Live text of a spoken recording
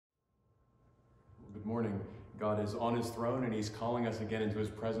morning. God is on his throne and he's calling us again into his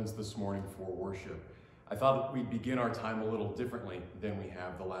presence this morning for worship. I thought we'd begin our time a little differently than we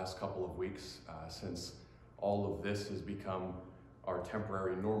have the last couple of weeks, since all of this has become our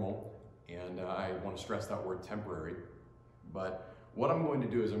temporary normal, and I want to stress that word temporary. But what I'm going to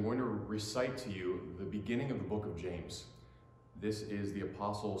do is I'm going to recite to you the beginning of the book of James. This is the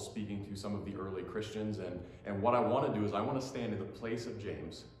apostle speaking to some of the early Christians, and what I want to do is I want to stand in the place of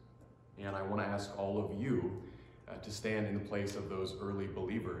James, and I want to ask all of you to stand in the place of those early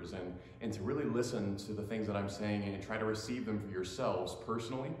believers and to really listen to the things that I'm saying and try to receive them for yourselves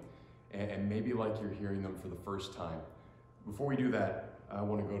personally, and maybe like you're hearing them for the first time. Before we do that, I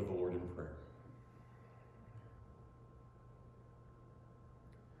want to go to the Lord in prayer.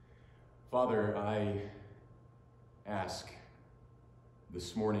 Father, I ask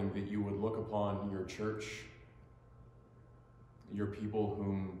this morning that you would look upon your church, your people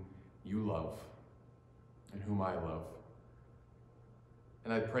whom you love and whom I love.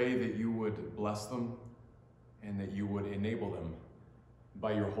 And I pray that you would bless them and that you would enable them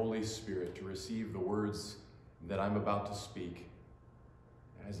by your Holy Spirit to receive the words that I'm about to speak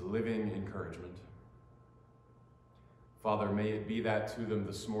as living encouragement. Father, may it be that to them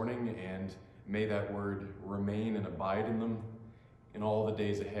this morning, and may that word remain and abide in them in all the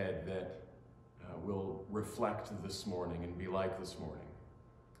days ahead that will reflect this morning and be like this morning.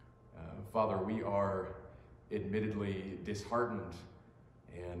 Father, we are admittedly disheartened,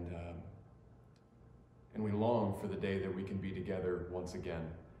 and we long for the day that we can be together once again.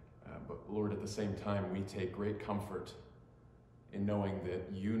 But Lord, at the same time, we take great comfort in knowing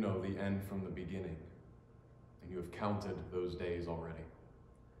that you know the end from the beginning, and you have counted those days already.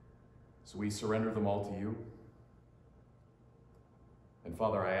 So we surrender them all to you. And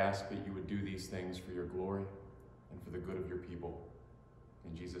Father, I ask that you would do these things for your glory and for the good of your people.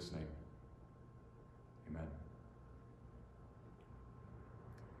 In Jesus' name, amen.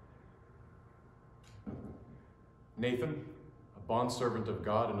 Nathan, a bondservant of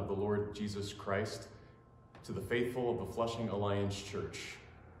God and of the Lord Jesus Christ, to the faithful of the Flushing Alliance Church,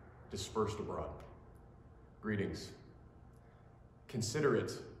 dispersed abroad. Greetings. Consider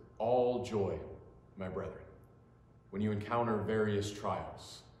it all joy, my brethren, when you encounter various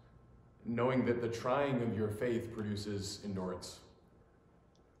trials, knowing that the trying of your faith produces endurance.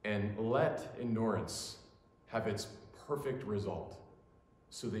 And let endurance have its perfect result,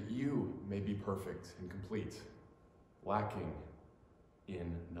 so that you may be perfect and complete, lacking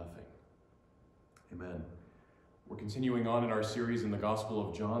in nothing. Amen. We're continuing on in our series in the Gospel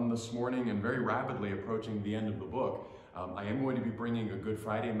of John this morning, and very rapidly approaching the end of the book. I am going to be bringing a Good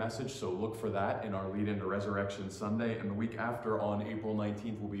Friday message, so look for that in our lead into Resurrection Sunday. And the week after, on April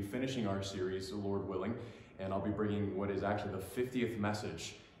 19th, we'll be finishing our series, Lord willing, and I'll be bringing what is actually the 50th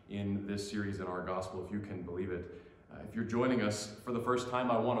message in this series in our gospel, if you can believe it. If you're joining us for the first time,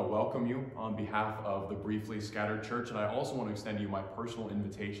 I want to welcome you on behalf of the Briefly Scattered Church, and I also want to extend you my personal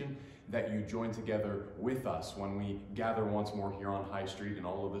invitation that you join together with us when we gather once more here on High Street and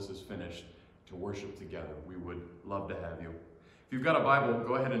all of this is finished to worship together. We would love to have you. If you've got a Bible,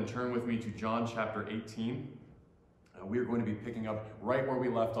 go ahead and turn with me to John chapter 18. We are going to be picking up right where we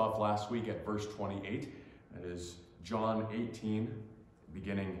left off last week at verse 28. That is John 18,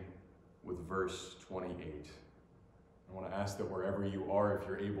 beginning with verse 28. I want to ask that wherever you are, if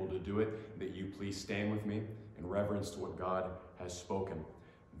you're able to do it, that you please stand with me in reverence to what God has spoken.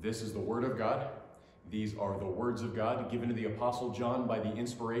 This is the Word of God. These are the words of God given to the Apostle John by the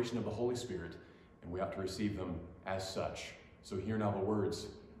inspiration of the Holy Spirit, and we ought to receive them as such. So hear now the words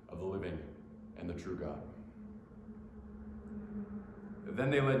of the living and the true God. Then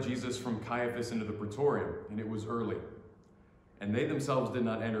they led Jesus from Caiaphas into the praetorium, and it was early. And they themselves did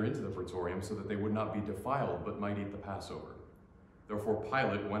not enter into the praetorium, so that they would not be defiled, but might eat the Passover. Therefore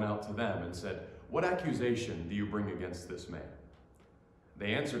Pilate went out to them and said, "What accusation do you bring against this man?"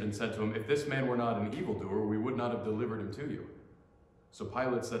 They answered and said to him, "If this man were not an evildoer, we would not have delivered him to you." So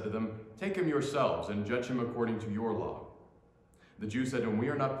Pilate said to them, "Take him yourselves and judge him according to your law." The Jews said to him, "We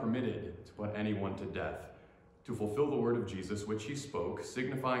are not permitted to put anyone to death," to fulfill the word of Jesus, which he spoke,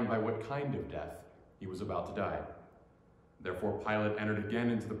 signifying by what kind of death he was about to die. Therefore Pilate entered again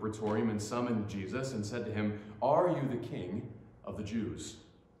into the praetorium and summoned Jesus and said to him, "Are you the king of the Jews?"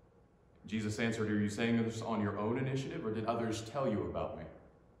 Jesus answered, "Are you saying this on your own initiative, or did others tell you about me?"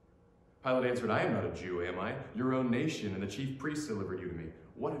 Pilate answered, "I am not a Jew, am I? Your own nation and the chief priests delivered you to me.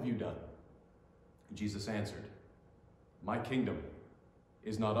 What have you done?" Jesus answered, "My kingdom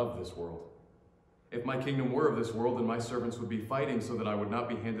is not of this world. If my kingdom were of this world, then my servants would be fighting so that I would not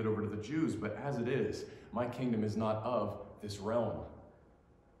be handed over to the Jews. But as it is, my kingdom is not of this realm."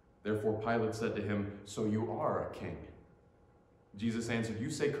 Therefore Pilate said to him, "So you are a king?" Jesus answered, "You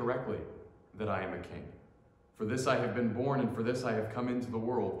say correctly that I am a king. For this I have been born, and for this I have come into the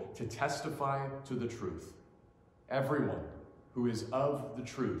world, to testify to the truth. Everyone who is of the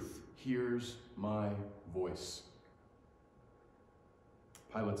truth hears my voice."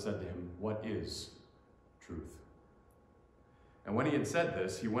 Pilate said to him, "What is truth?" And when he had said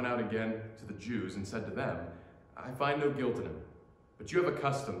this, he went out again to the Jews and said to them, "I find no guilt in him. But you have a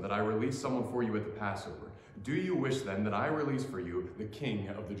custom that I release someone for you at the Passover. Do you wish then that I release for you the king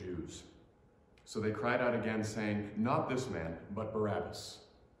of the Jews?" So they cried out again, saying, "Not this man, but Barabbas."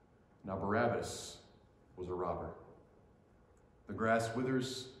 Now Barabbas was a robber. The grass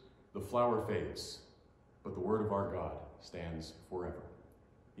withers, the flower fades, but the word of our God stands forever.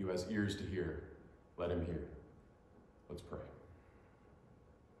 He who has ears to hear, let him hear. Let's pray.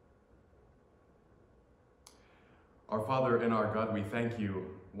 Our Father and our God, we thank you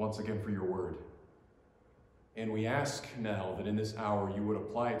once again for your word. And we ask now that in this hour you would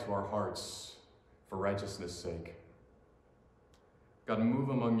apply it to our hearts for righteousness' sake. God, move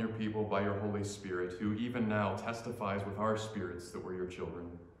among your people by your Holy Spirit, who even now testifies with our spirits that we're your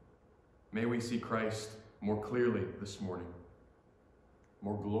children. May we see Christ more clearly this morning,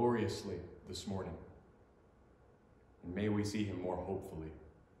 more gloriously this morning, and may we see him more hopefully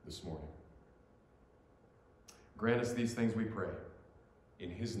this morning. Grant us these things, we pray, in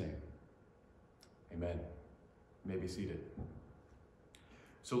his name. Amen. You may be seated.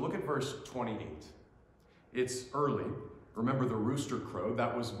 So look at verse 28. It's early. Remember the rooster crowed.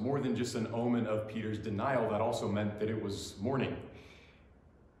 That was more than just an omen of Peter's denial. That also meant that it was morning.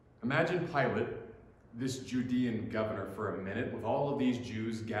 Imagine Pilate, this Judean governor, for a minute, with all of these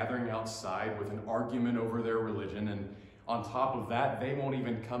Jews gathering outside with an argument over their religion, and on top of that, they won't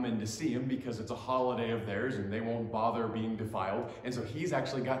even come in to see him because it's a holiday of theirs and they won't bother being defiled. And so he's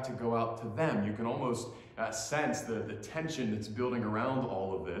actually got to go out to them. You can almost sense the tension that's building around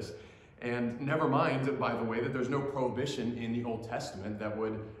all of this. And never mind, by the way, that there's no prohibition in the Old Testament that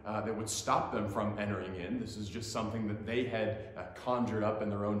would stop them from entering in. This is just something that they had conjured up in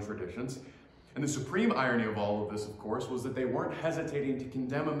their own traditions. And the supreme irony of all of this, of course, was that they weren't hesitating to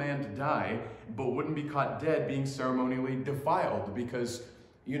condemn a man to die, but wouldn't be caught dead being ceremonially defiled because,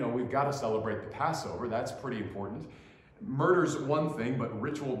 we've got to celebrate the Passover. That's pretty important. Murder's one thing, but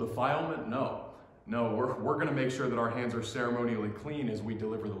ritual defilement, no. No, we're going to make sure that our hands are ceremonially clean as we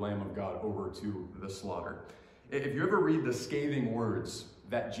deliver the Lamb of God over to the slaughter. If you ever read the scathing words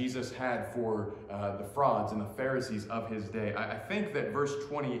that Jesus had for the frauds and the Pharisees of his day, I think that verse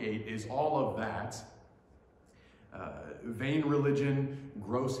 28 is all of that. Vain religion,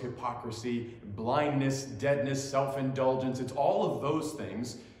 gross hypocrisy, blindness, deadness, self-indulgence. It's all of those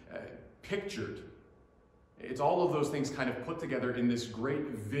things pictured. It's all of those things kind of put together in this great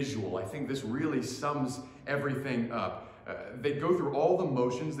visual. I think this really sums everything up. They'd go through all the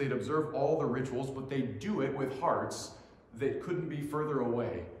motions, they'd observe all the rituals, but they'd do it with hearts that couldn't be further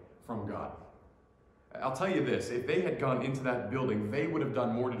away from God. I'll tell you this, if they had gone into that building, they would have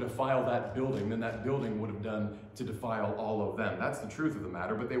done more to defile that building than that building would have done to defile all of them. That's the truth of the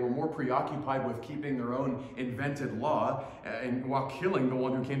matter, but they were more preoccupied with keeping their own invented law, and while killing the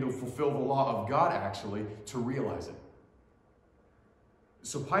one who came to fulfill the law of God, actually, to realize it.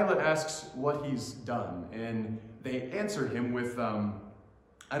 So Pilate asks what he's done, and they answer him with,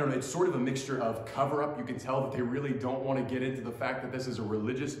 it's sort of a mixture of cover-up. You can tell that they really don't want to get into the fact that this is a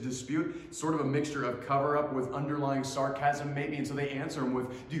religious dispute. It's sort of a mixture of cover-up with underlying sarcasm, maybe. And so they answer him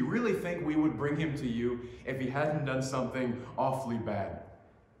with, "Do you really think we would bring him to you if he hadn't done something awfully bad?"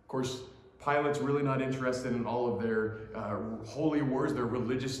 Of course, Pilate's really not interested in all of their holy wars, their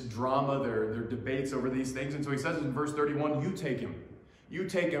religious drama, their debates over these things. And so he says in verse 31, "You take him. You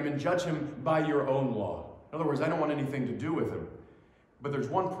take him and judge him by your own law." In other words, I don't want anything to do with him. But there's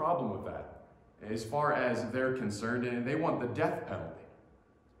one problem with that, as far as they're concerned, and they want the death penalty.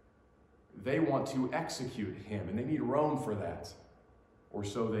 They want to execute him, and they need Rome for that, or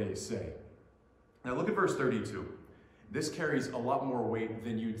so they say. Now look at verse 32. This carries a lot more weight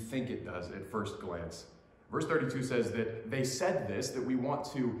than you'd think it does at first glance. Verse 32 says that they said this, that we want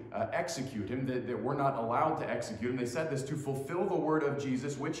to execute him, that we're not allowed to execute him. They said this to fulfill the word of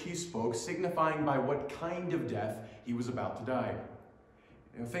Jesus, which he spoke, signifying by what kind of death he was about to die.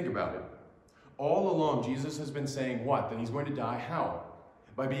 Think about it. All along, Jesus has been saying what? That he's going to die how?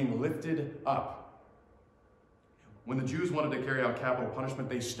 By being lifted up. When the Jews wanted to carry out capital punishment,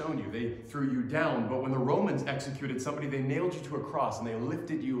 they stoned you. They threw you down. But when the Romans executed somebody, they nailed you to a cross and they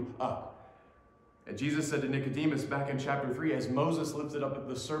lifted you up. And Jesus said to Nicodemus back in chapter 3, "As Moses lifted up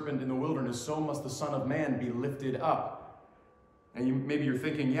the serpent in the wilderness, so must the Son of Man be lifted up." And maybe you're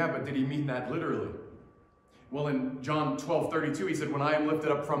thinking, yeah, but did he mean that literally? Well, in John 12:32, he said, when I am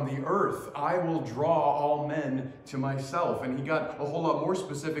lifted up from the earth, I will draw all men to myself. And he got a whole lot more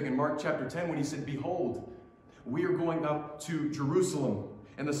specific in Mark chapter 10 when he said, behold, we are going up to Jerusalem,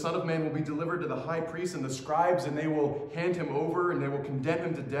 and the Son of Man will be delivered to the high priests and the scribes, and they will hand him over, and they will condemn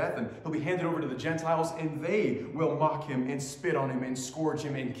him to death, and he'll be handed over to the Gentiles, and they will mock him and spit on him and scourge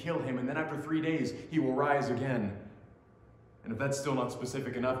him and kill him. And then after 3 days, he will rise again. And if that's still not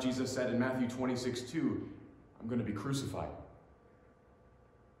specific enough, Jesus said in Matthew 26:2, I'm going to be crucified.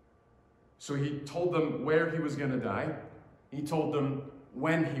 So he told them where he was going to die. He told them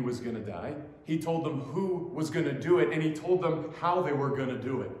when he was going to die. He told them who was going to do it, and he told them how they were going to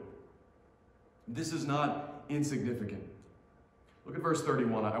do it. This is not insignificant. Look at verse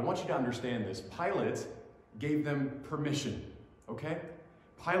 31. I want you to understand this. Pilate gave them permission, okay?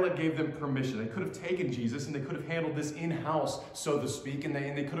 Pilate gave them permission. They could have taken Jesus and they could have handled this in-house, so to speak, and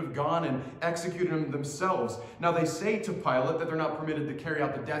they could have gone and executed him themselves. Now they say to Pilate that they're not permitted to carry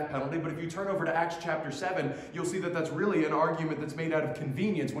out the death penalty, but if you turn over to Acts chapter 7, you'll see that that's really an argument that's made out of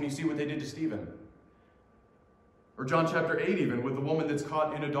convenience when you see what they did to Stephen. Or John chapter 8 even, with the woman that's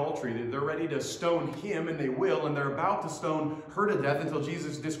caught in adultery. They're ready to stone him, and they will, and they're about to stone her to death until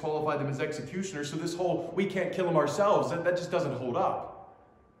Jesus disqualified them as executioners. So this whole, we can't kill him ourselves, that just doesn't hold up.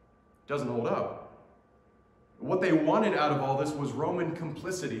 Doesn't hold up. What they wanted out of all this was Roman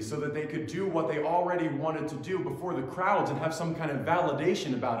complicity so that they could do what they already wanted to do before the crowds and have some kind of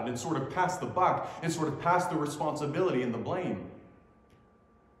validation about it and sort of pass the buck and sort of pass the responsibility and the blame.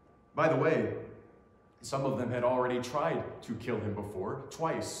 By the way, some of them had already tried to kill him before,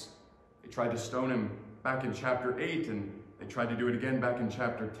 twice. They tried to stone him back in chapter 8, and they tried to do it again back in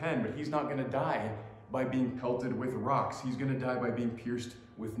chapter 10, but he's not going to die by being pelted with rocks. He's going to die by being pierced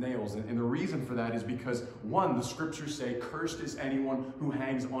with nails. And the reason for that is because, one, the scriptures say, cursed is anyone who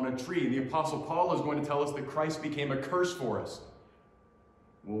hangs on a tree. And the Apostle Paul is going to tell us that Christ became a curse for us.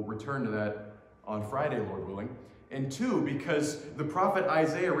 We'll return to that on Friday, Lord willing. And two, because the prophet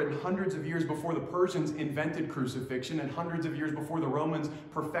Isaiah, written hundreds of years before the Persians invented crucifixion and hundreds of years before the Romans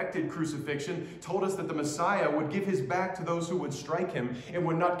perfected crucifixion, told us that the Messiah would give his back to those who would strike him and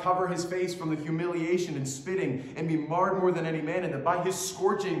would not cover his face from the humiliation and spitting and be marred more than any man, and that by his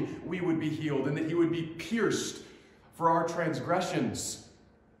scourging we would be healed, and that he would be pierced for our transgressions.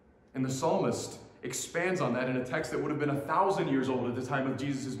 And the psalmist expands on that in a text that would have been 1,000 years old at the time of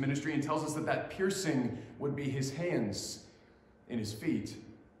Jesus' ministry, and tells us that that piercing would be his hands and his feet.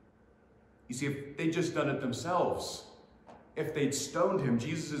 You see, if they'd just done it themselves, if they'd stoned him,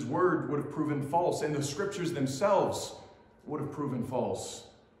 Jesus' word would have proven false, and the scriptures themselves would have proven false.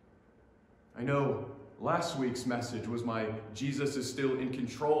 I know last week's message was my Jesus is still in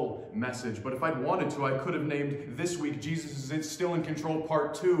control message, but if I'd wanted to, I could have named this week Jesus is still in control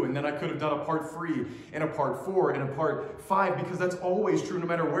part 2, and then I could have done a part 3 and a part 4 and a part 5, because that's always true no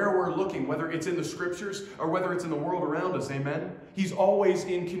matter where we're looking, whether it's in the scriptures or whether it's in the world around us, amen? He's always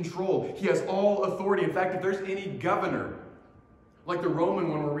in control. He has all authority. In fact, if there's any governor, like the Roman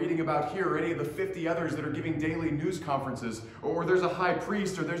one we're reading about here, or any of the 50 others that are giving daily news conferences, or there's a high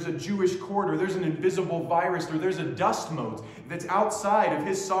priest, or there's a Jewish court, or there's an invisible virus, or there's a dust mote that's outside of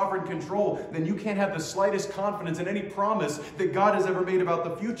his sovereign control, then you can't have the slightest confidence in any promise that God has ever made about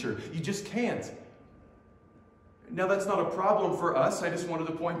the future. You just can't. Now, that's not a problem for us. I just wanted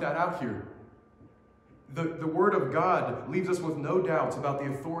to point that out here. The Word of God leaves us with no doubts about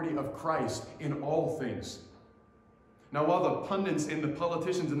the authority of Christ in all things. Now, while the pundits and the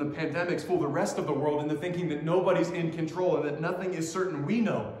politicians and the pandemics fool the rest of the world into thinking that nobody's in control and that nothing is certain, we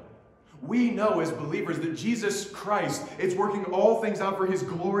know as believers that Jesus Christ is working all things out for his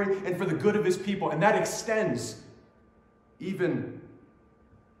glory and for the good of his people. And that extends even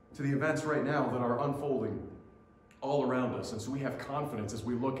to the events right now that are unfolding all around us. And so we have confidence as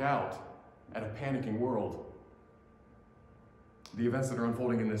we look out at a panicking world. The events that are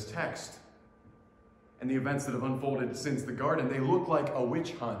unfolding in this text and the events that have unfolded since the garden, they look like a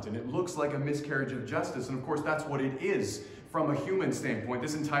witch hunt, and it looks like a miscarriage of justice. And of course, that's what it is from a human standpoint.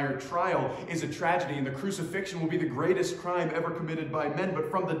 This entire trial is a tragedy, and the crucifixion will be the greatest crime ever committed by men. But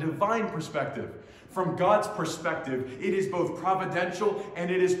from the divine perspective, from God's perspective, it is both providential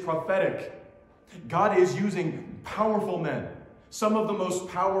and it is prophetic. God is using powerful men, some of the most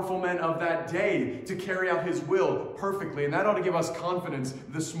powerful men of that day, to carry out his will perfectly. And that ought to give us confidence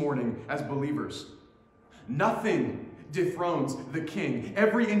this morning as believers. Nothing dethrones the King.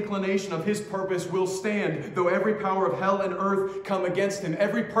 Every inclination of his purpose will stand, though every power of hell and earth come against him.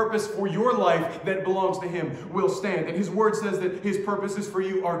 Every purpose for your life that belongs to him will stand. And his word says that his purposes for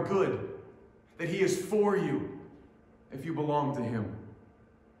you are good, that he is for you. if you belong to him.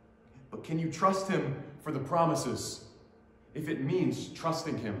 But can you trust him for the promises if it means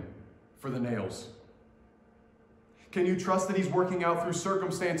trusting him for the nails? Can you trust that he's working out through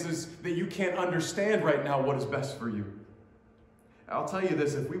circumstances that you can't understand right now what is best for you? I'll tell you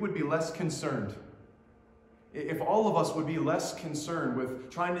this, if we would be less concerned, if all of us would be less concerned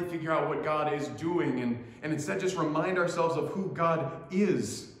with trying to figure out what God is doing and instead just remind ourselves of who God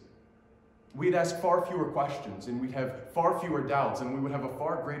is, we'd ask far fewer questions and we'd have far fewer doubts and we would have a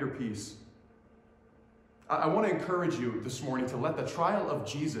far greater peace. I want to encourage you this morning to let the trial of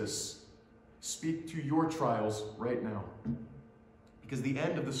Jesus speak to your trials right now. Because the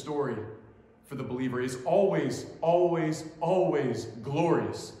end of the story for the believer is always, always, always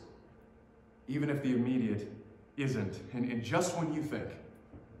glorious, even if the immediate isn't. And just when you think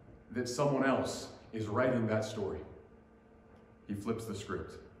that someone else is writing that story, he flips the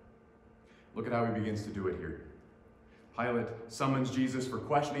script. Look at how he begins to do it here. Pilate summons Jesus for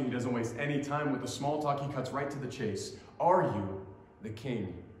questioning. He doesn't waste any time with the small talk. He cuts right to the chase. Are you the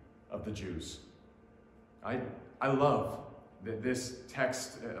king of the Jews? I love that this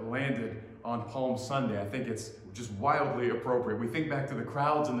text landed on Palm Sunday. I think it's just wildly appropriate. We think back to the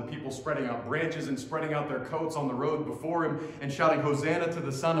crowds and the people spreading out branches and spreading out their coats on the road before him and shouting, Hosanna to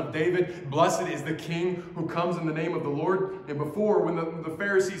the Son of David. Blessed is the King who comes in the name of the Lord. And before, when the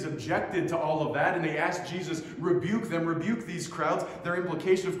Pharisees objected to all of that and they asked Jesus, rebuke them, rebuke these crowds, their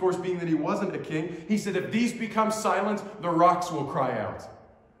implication, of course, being that he wasn't a king, he said, if these become silent, the rocks will cry out.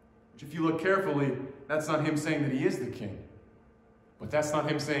 Which, if you look carefully, that's not him saying that he is the king. But that's not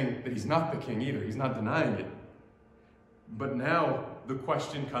him saying that he's not the king either. He's not denying it. But now the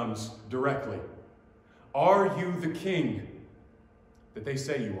question comes directly. Are you the king that they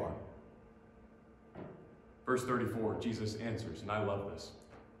say you are? Verse 34, Jesus answers, and I love this.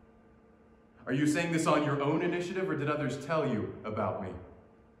 Are you saying this on your own initiative, or did others tell you about me?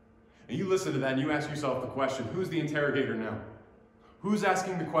 And you listen to that and you ask yourself the question, who's the interrogator now? Who's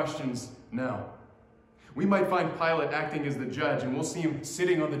asking the questions now? We might find Pilate acting as the judge, and we'll see him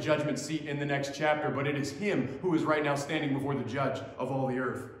sitting on the judgment seat in the next chapter, but it is him who is right now standing before the judge of all the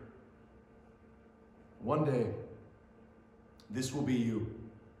earth. One day, this will be you.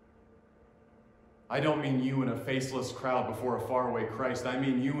 I don't mean you in a faceless crowd before a faraway Christ. I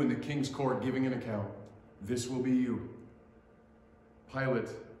mean you in the king's court giving an account. This will be you. Pilate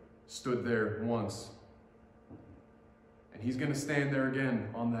stood there once, and he's going to stand there again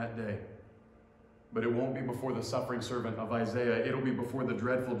on that day. But it won't be before the suffering servant of Isaiah. It'll be before the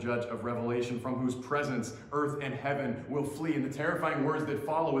dreadful judge of Revelation, from whose presence earth and heaven will flee. And the terrifying words that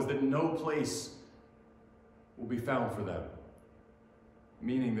follow is that no place will be found for them.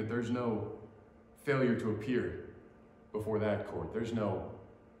 Meaning that there's no failure to appear before that court. There's no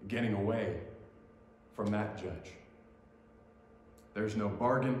getting away from that judge. There's no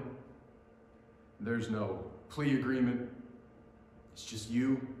bargain. There's no plea agreement. It's just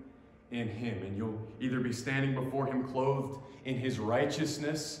you in him, and you'll either be standing before him clothed in his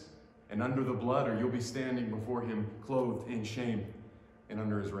righteousness and under the blood, or you'll be standing before him clothed in shame and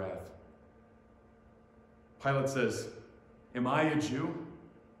under his wrath. Pilate says, am I a Jew?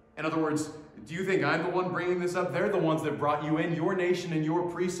 In other words, do you think I'm the one bringing this up? They're the ones that brought you in. Your nation and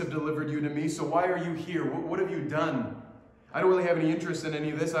your priests have delivered you to me, so why are you here? What have you done? I don't really have any interest in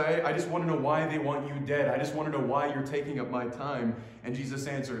any of this. I just want to know why they want you dead. I just want to know why you're taking up my time. And Jesus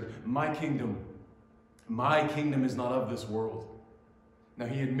answered, my kingdom is not of this world. Now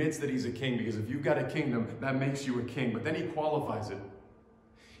he admits that he's a king, because if you've got a kingdom, that makes you a king. But then he qualifies it.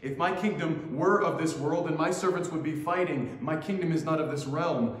 If my kingdom were of this world, then my servants would be fighting. My kingdom is not of this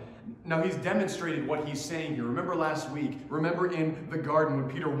realm. Now he's demonstrated what he's saying here. Remember last week, remember in the garden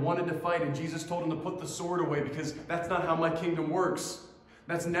when Peter wanted to fight and Jesus told him to put the sword away, because that's not how my kingdom works.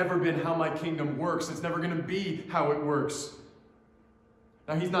 That's never been how my kingdom works. It's never going to be how it works.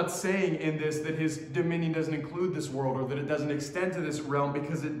 Now he's not saying in this that his dominion doesn't include this world or that it doesn't extend to this realm,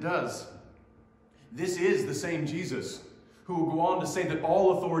 because it does. This is the same Jesus who will go on to say that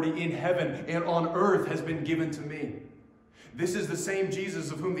all authority in heaven and on earth has been given to me. This is the same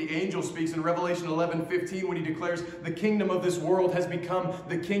Jesus of whom the angel speaks in Revelation 11:15 when he declares, the kingdom of this world has become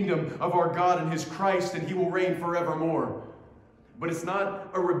the kingdom of our God and his Christ, and he will reign forevermore. But it's not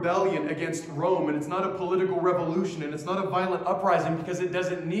a rebellion against Rome, and it's not a political revolution, and it's not a violent uprising, because it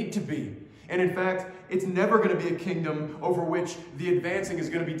doesn't need to be. And in fact, it's never going to be a kingdom over which the advancing is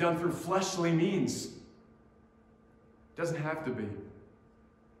going to be done through fleshly means. It doesn't have to be.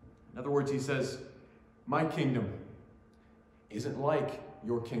 In other words, he says, my kingdom isn't like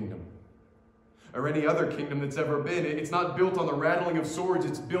your kingdom. or any other kingdom that's ever been. It's not built on the rattling of swords.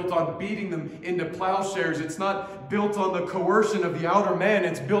 It's built on beating them into plowshares. It's not built on the coercion of the outer man.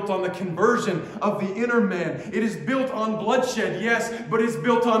 It's built on the conversion of the inner man. It is built on bloodshed, yes, but it's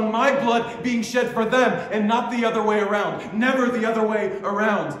built on my blood being shed for them and not the other way around. Never the other way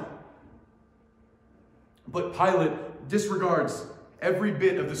around. But Pilate disregards every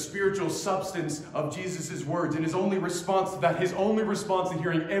bit of the spiritual substance of Jesus' words. And his only response to that, his only response to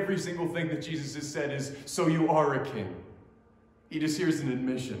hearing every single thing that Jesus has said is, "So you are a king." He just hears an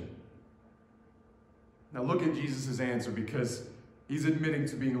admission. Now look at Jesus' answer, because he's admitting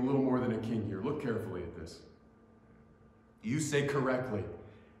to being a little more than a king here. Look carefully at this. "You say correctly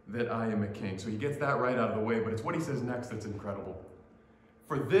that I am a king." So he gets that right out of the way, but it's what he says next that's incredible.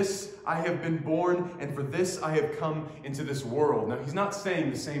 "For this I have been born, and for this I have come into this world." Now, he's not saying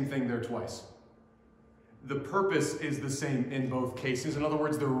the same thing there twice. The purpose is the same in both cases. In other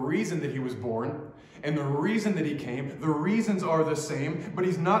words, the reason that he was born and the reason that he came, the reasons are the same, but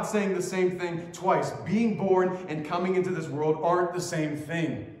he's not saying the same thing twice. Being born and coming into this world aren't the same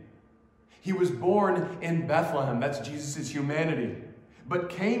thing. He was born in Bethlehem. That's Jesus' humanity. But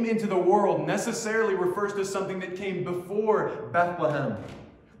came into the world necessarily refers to something that came before Bethlehem.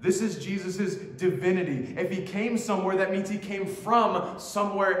 This is Jesus' divinity. If he came somewhere, that means he came from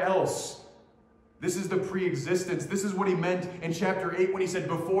somewhere else. This is the pre-existence. This is what he meant in chapter 8 when he said,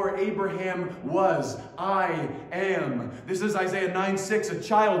 "Before Abraham was, I am." This is Isaiah 9:6. "A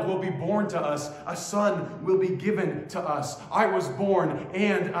child will be born to us. A son will be given to us. I was born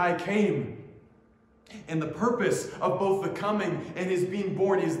and I came." And the purpose of both the coming and his being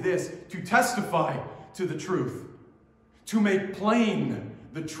born is this: to testify to the truth, to make plain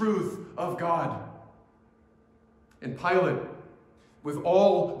the truth of God. And Pilate, with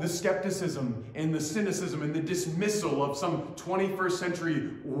all the skepticism and the cynicism and the dismissal of some 21st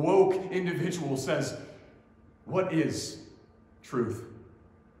century woke individual, says, "What is truth?"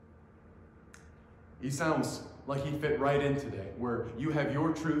 He sounds like he fit right in today, where you have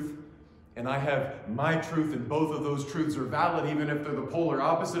your truth and I have my truth, and both of those truths are valid, even if they're the polar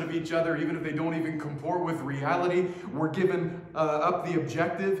opposite of each other, even if they don't even comport with reality. We're given up the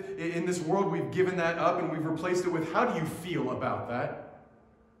objective. In this world, we've given that up, and we've replaced it with, how do you feel about that?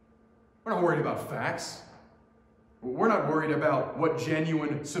 We're not worried about facts. We're not worried about what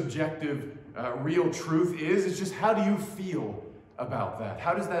genuine, subjective, real truth is. It's just, how do you feel about that?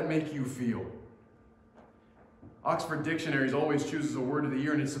 How does that make you feel? Oxford Dictionaries always chooses a word of the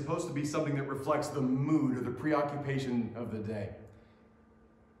year, and it's supposed to be something that reflects the mood or the preoccupation of the day.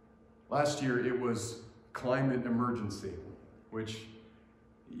 Last year, it was climate emergency, which,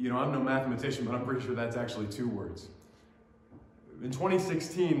 I'm no mathematician, but I'm pretty sure that's actually 2 words. In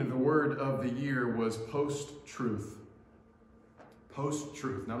 2016, the word of the year was post-truth.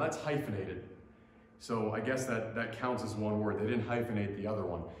 Post-truth. Now, that's hyphenated, so I guess that counts as 1 word. They didn't hyphenate the other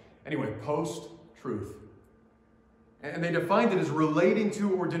one. Anyway, post-truth. And they defined it as relating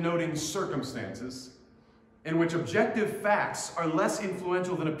to or denoting circumstances in which objective facts are less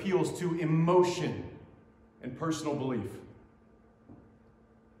influential than appeals to emotion and personal belief.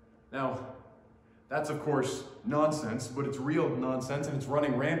 Now, that's of course nonsense, but it's real nonsense, and it's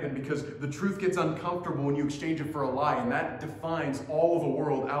running rampant because the truth gets uncomfortable when you exchange it for a lie, and that defines all of the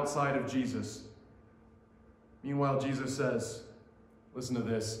world outside of Jesus. Meanwhile, Jesus says, listen to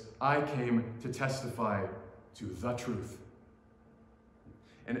this, "I came to testify to the truth.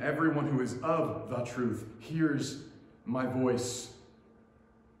 And everyone who is of the truth hears my voice."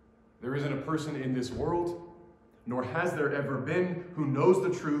 There isn't a person in this world, nor has there ever been, who knows the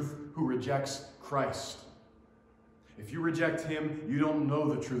truth, who rejects Christ. If you reject him, you don't know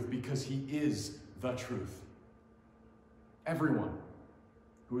the truth, because he is the truth. Everyone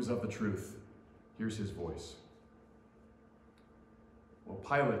who is of the truth hears his voice. Well,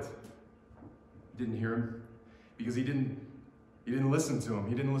 Pilate didn't hear him, because he didn't listen to him.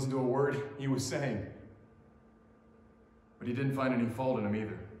 He didn't listen to a word he was saying. But he didn't find any fault in him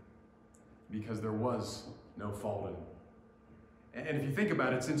either, because there was no fault in him. And if you think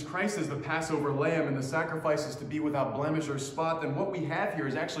about it, since Christ is the Passover lamb and the sacrifice is to be without blemish or spot, then what we have here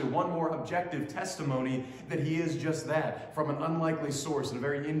is actually one more objective testimony that he is just that, from an unlikely source in a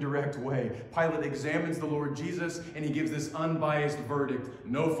very indirect way. Pilate examines the Lord Jesus, and he gives this unbiased verdict: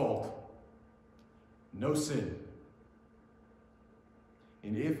 no fault, no sin.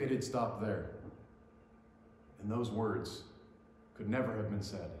 And if it had stopped there, then those words could never have been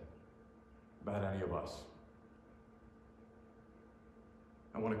said about any of us.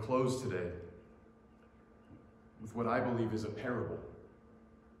 I want to close today with what I believe is a parable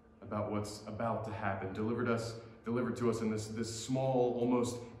about what's about to happen, delivered us delivered to us in this small,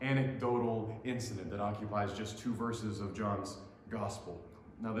 almost anecdotal incident that occupies just 2 verses of John's gospel.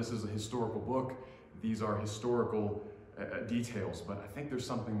 Now, this is a historical book. These are historical details, but I think there's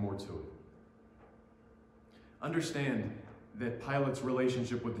something more to it. Understand that Pilate's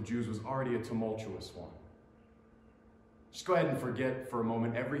relationship with the Jews was already a tumultuous one. Just go ahead and forget for a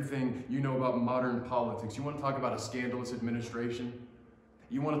moment everything you know about modern politics. You want to talk about a scandalous administration?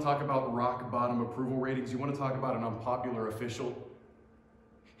 You want to talk about rock bottom approval ratings? You want to talk about an unpopular official?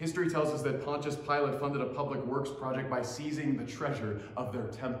 History tells us that Pontius Pilate funded a public works project by seizing the treasure of their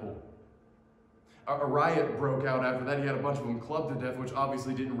temple. A riot broke out after that. He had a bunch of them clubbed to death, which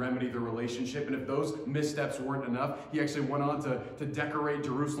obviously didn't remedy the relationship. And if those missteps weren't enough, he actually went on to decorate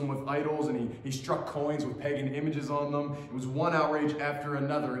Jerusalem with idols, and he struck coins with pagan images on them. It was one outrage after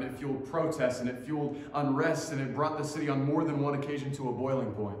another, and it fueled protests, and it fueled unrest, and it brought the city on more than one occasion to a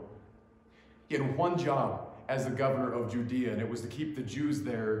boiling point. He had one job as the governor of Judea, and it was to keep the Jews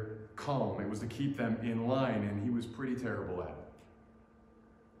there calm. It was to keep them in line, and he was pretty terrible at it.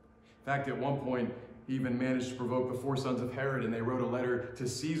 In fact, at one point, he even managed to provoke the 4 sons of Herod, and they wrote a letter to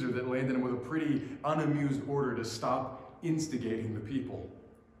Caesar that landed him with a pretty unamused order to stop instigating the people.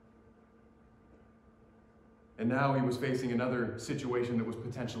 And now he was facing another situation that was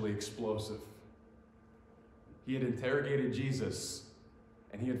potentially explosive. He had interrogated Jesus,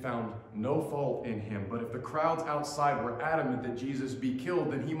 and he had found no fault in him. But if the crowds outside were adamant that Jesus be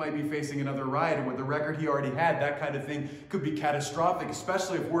killed, then he might be facing another riot. And with the record he already had, that kind of thing could be catastrophic,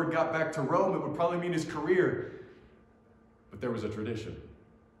 especially if word got back to Rome. It would probably mean his career. But there was a tradition.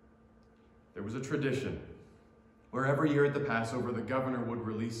 There was a tradition where every year at the Passover, the governor would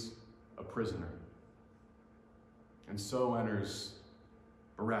release a prisoner. And so enters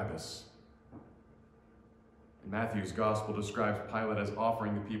Barabbas. And Matthew's gospel describes Pilate as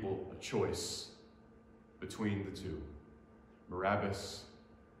offering the people a choice between the two, Barabbas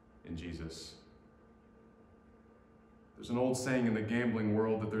and Jesus. There's an old saying in the gambling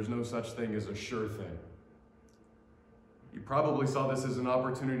world that there's no such thing as a sure thing. You probably saw this as an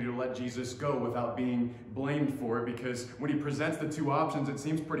opportunity to let Jesus go without being blamed for it, because when he presents the 2 options, it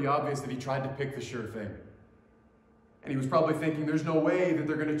seems pretty obvious that he tried to pick the sure thing. And he was probably thinking, there's no way that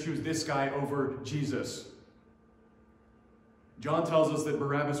they're going to choose this guy over Jesus. John tells us that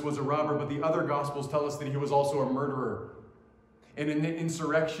Barabbas was a robber, but the other Gospels tell us that he was also a murderer and an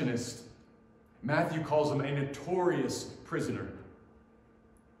insurrectionist. Matthew calls him a notorious prisoner.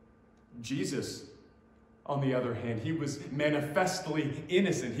 Jesus, on the other hand, he was manifestly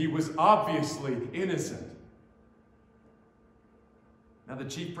innocent. He was obviously innocent. Now, the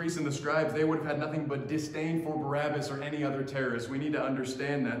chief priests and the scribes, they would have had nothing but disdain for Barabbas or any other terrorist. We need to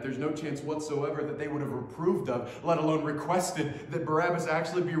understand that. There's no chance whatsoever that they would have approved of, let alone requested, that Barabbas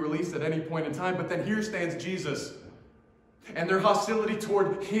actually be released at any point in time. But then here stands Jesus. And their hostility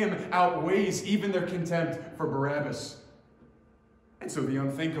toward him outweighs even their contempt for Barabbas. And so the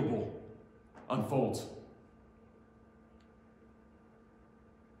unthinkable unfolds.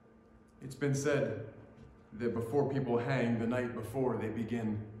 It's been said that before people hang, the night before, they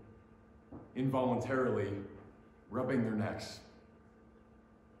begin involuntarily rubbing their necks.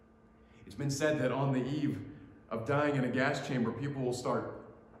 It's been said that on the eve of dying in a gas chamber, people will start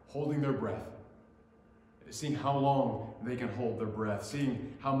holding their breath, seeing how long they can hold their breath,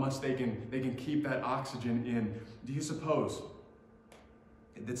 seeing how much they can keep that oxygen in. Do you suppose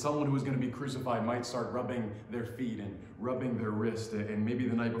that someone who is going to be crucified might start rubbing their feet and rubbing their wrist, and maybe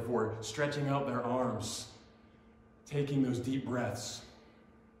the night before stretching out their arms, taking those deep breaths?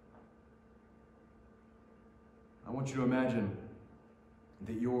 I want you to imagine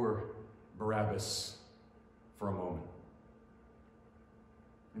that you're Barabbas for a moment.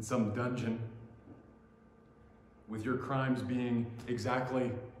 In some dungeon, with your crimes being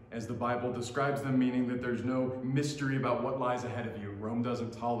exactly as the Bible describes them, meaning that there's no mystery about what lies ahead of you. Rome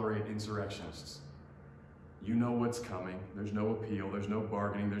doesn't tolerate insurrectionists. You know what's coming. There's no appeal. There's no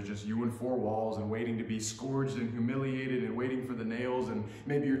bargaining. There's just you and 4 walls and waiting to be scourged and humiliated and waiting for the nails. And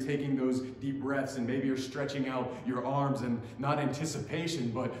maybe you're taking those deep breaths, and maybe you're stretching out your arms, and not anticipation,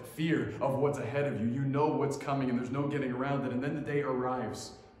 but fear of what's ahead of you. You know what's coming, and there's no getting around it. And then the day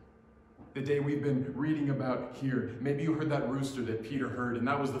arrives. The day we've been reading about here. Maybe you heard that rooster that Peter heard, and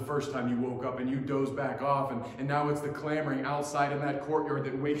that was the first time you woke up, and you dozed back off, and now it's the clamoring outside in that courtyard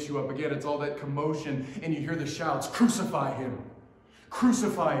that wakes you up again. It's all that commotion, and you hear the shouts, "Crucify him!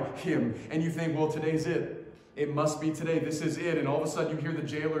 Crucify him!" And you think, well, today's it. It must be today. This is it. And all of a sudden you hear the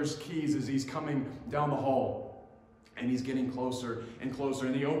jailer's keys as he's coming down the hall. And he's getting closer and closer,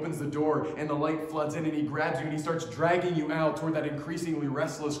 and he opens the door, and the light floods in, and he grabs you, and he starts dragging you out toward that increasingly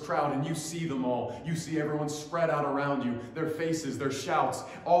restless crowd, and you see them all. You see everyone spread out around you, their faces, their shouts,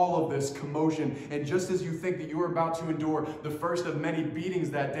 all of this commotion. And just as you think that you are about to endure the first of many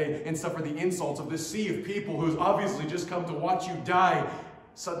beatings that day and suffer the insults of this sea of people who has obviously just come to watch you die,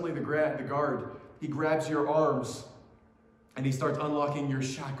 suddenly the guard, he grabs your arms, and he starts unlocking your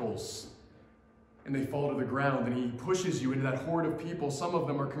shackles. And they fall to the ground, and he pushes you into that horde of people. Some of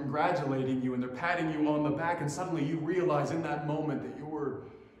them are congratulating you, and they're patting you on the back, and suddenly you realize in that moment that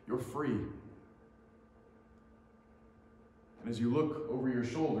you're free. And as you look over your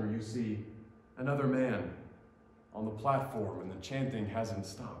shoulder, you see another man on the platform, and the chanting hasn't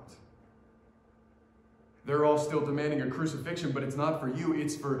stopped. They're all still demanding a crucifixion, but it's not for you,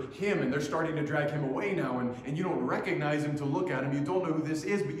 it's for him. And they're starting to drag him away now, and you don't recognize him to look at him. You don't know who this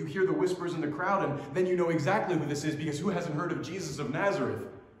is, but you hear the whispers in the crowd, and then you know exactly who this is, because who hasn't heard of Jesus of Nazareth?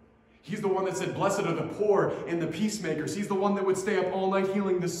 He's the one that said, "Blessed are the poor and the peacemakers." He's the one that would stay up all night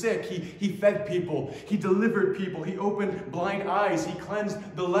healing the sick. He fed people. He delivered people. He opened blind eyes. He cleansed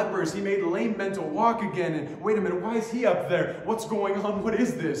the lepers. He made lame men to walk again. And wait a minute, why is he up there? What's going on? What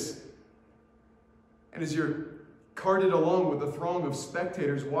is this? And as you're carted along with the throng of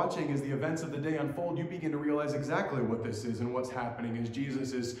spectators watching as the events of the day unfold, you begin to realize exactly what this is and what's happening as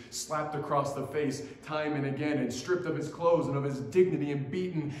Jesus is slapped across the face time and again and stripped of his clothes and of his dignity and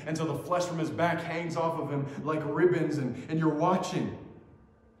beaten until the flesh from his back hangs off of him like ribbons, and you're watching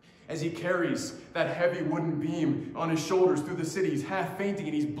as he carries that heavy wooden beam on his shoulders through the city. He's half fainting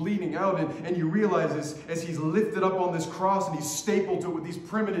and he's bleeding out, and you realize as he's lifted up on this cross and he's stapled to it with these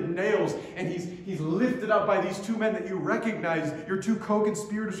primitive nails, and he's lifted up by these two men that you recognize, your two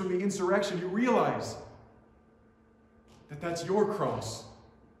co-conspirators from the insurrection, you realize that that's your cross.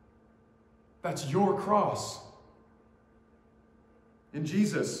 That's your cross. And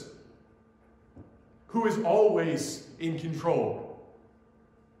Jesus, who is always in control,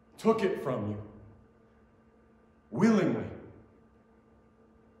 took it from you willingly.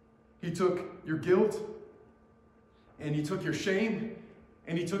 He took your guilt, and he took your shame,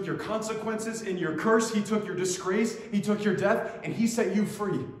 and he took your consequences and your curse. He took your disgrace, he took your death, and he set you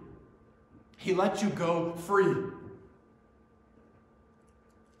free. He let you go free.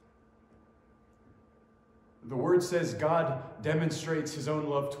 The word says God demonstrates his own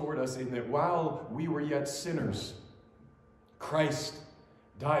love toward us in that while we were yet sinners, Christ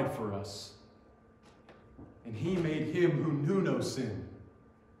died for us. And he made him who knew no sin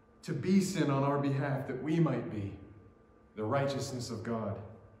to be sin on our behalf, that we might be the righteousness of God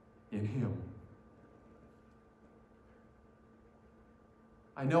in him.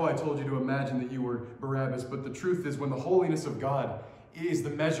 I know I told you to imagine that you were Barabbas, but the truth is, when the holiness of God is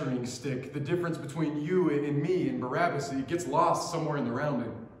the measuring stick, the difference between you and me and Barabbas, it gets lost somewhere in the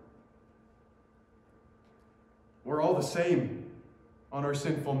rounding. We're all the same on our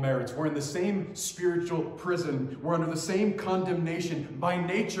sinful merits. We're in the same spiritual prison. We're under the same condemnation. By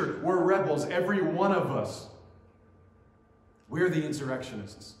nature, we're rebels, every one of us. We're the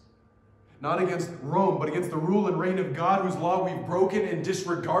insurrectionists. Not against Rome, but against the rule and reign of God, whose law we've broken and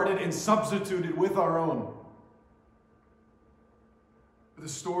disregarded and substituted with our own. The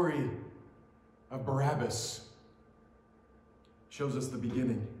story of Barabbas shows us the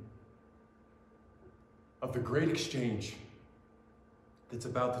beginning of the great exchange that's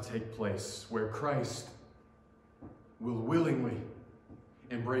about to take place, where Christ will willingly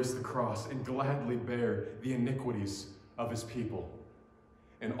embrace the cross and gladly bear the iniquities of his people.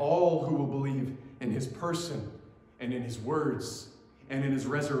 And all who will believe in his person and in his words and in his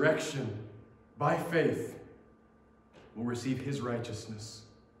resurrection by faith will receive his righteousness.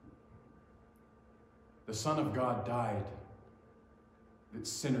 The Son of God died that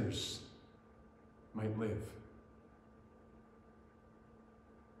sinners might live.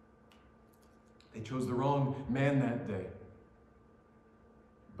 They chose the wrong man that day.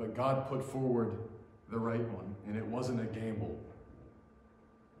 But God put forward the right one, and it wasn't a gamble.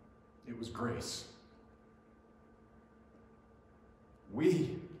 It was grace. We're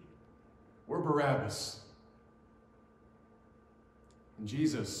Barabbas. And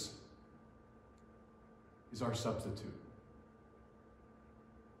Jesus is our substitute.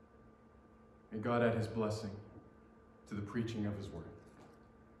 May God add his blessing to the preaching of his word.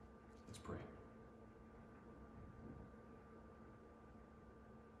 Let's pray.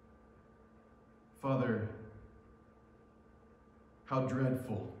 Father, how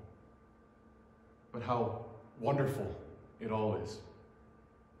dreadful, but how wonderful it all is.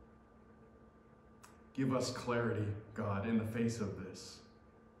 Give us clarity, God, in the face of this.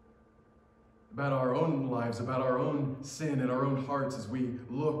 about our own lives, about our own sin and our own hearts as we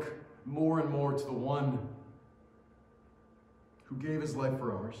look more and more to the one who gave his life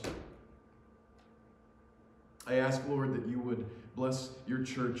for ours. I ask, Lord, that you would bless your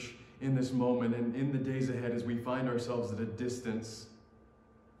church in this moment and in the days ahead as we find ourselves at a distance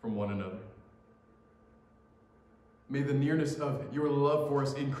from one another. May the nearness of your love for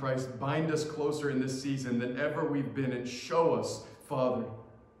us in Christ bind us closer in this season than ever we've been, and show us, Father,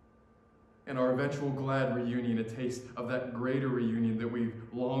 in our eventual glad reunion, a taste of that greater reunion that we've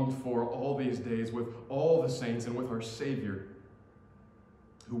longed for all these days with all the saints and with our Savior,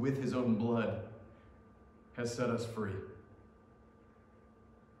 who with his own blood has set us free.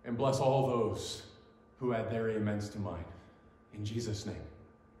 And bless all those who add their amens to mine. In Jesus' name,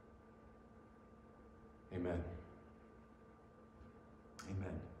 amen.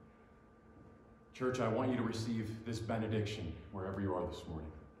 Amen. Church, I want you to receive this benediction wherever you are this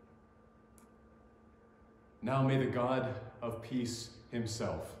morning. Now may the God of peace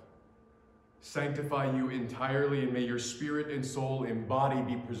himself sanctify you entirely, and may your spirit and soul and body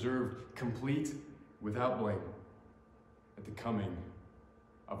be preserved complete, without blame, at the coming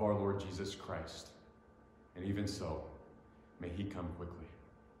of our Lord Jesus Christ. And even so, may he come quickly.